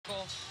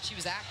She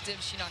was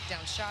active. She knocked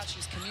down shots. She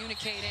was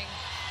communicating.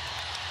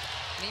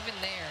 And even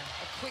there,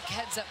 a quick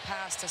heads-up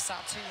pass to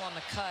Satou on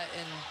the cut,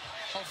 and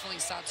hopefully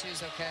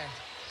Satou's okay.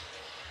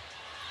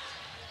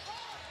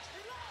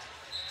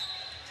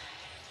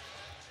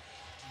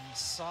 And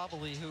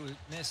Sabally, who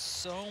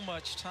missed so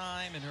much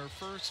time in her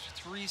first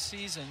 3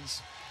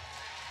 seasons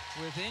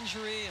with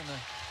injury, and the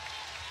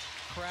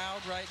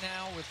crowd right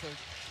now with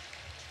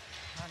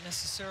not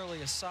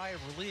necessarily a sigh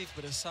of relief,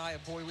 but a sigh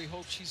of, boy, we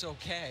hope she's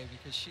okay,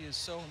 because she is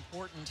so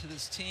important to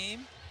this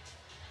team.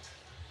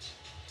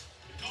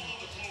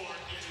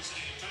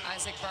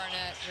 Isaac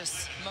Barnett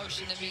just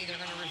motioned to me they're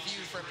going to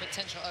review for a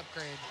potential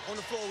upgrade. On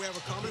the floor, we have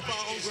a common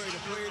foul on Gray. The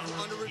player is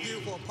under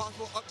review for a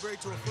possible upgrade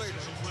to a flavor.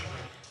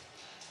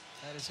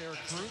 That is Eric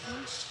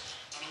Bruton.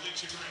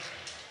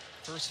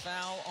 First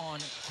foul on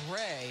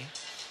Gray.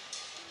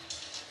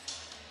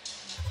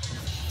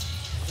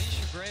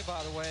 Alicia Gray,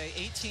 by the way,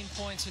 18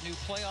 points, a new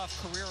playoff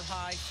career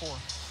high for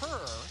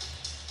her.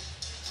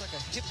 It's like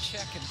a hip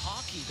check in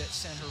hockey that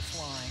sent her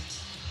flying.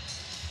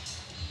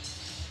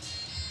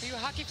 Are you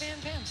a hockey fan,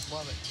 Pam?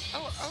 Love it.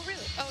 Oh,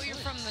 really? Oh, you're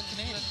from the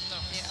Canadian. No,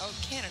 yeah. Oh,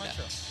 Canada.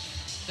 Metro.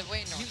 The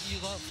way north. You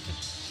love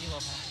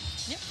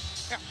hockey. Yep.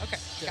 Yeah. Okay.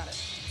 Good. Got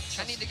it.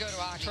 I need to go to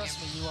a hockey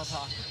Trust game. me, you love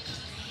hockey.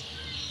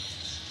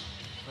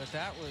 But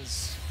that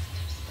was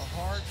a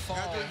hard fall.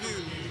 After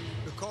review,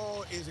 the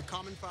call is a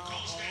common foul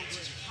on Gray.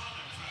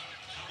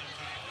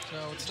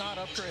 So it's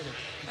not upgraded.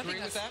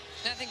 Agree with that?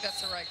 I think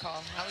that's the right call.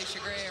 Alicia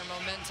Gray, her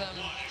momentum,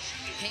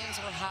 hands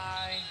were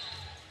high,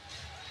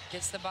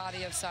 gets the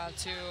body of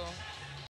Satou.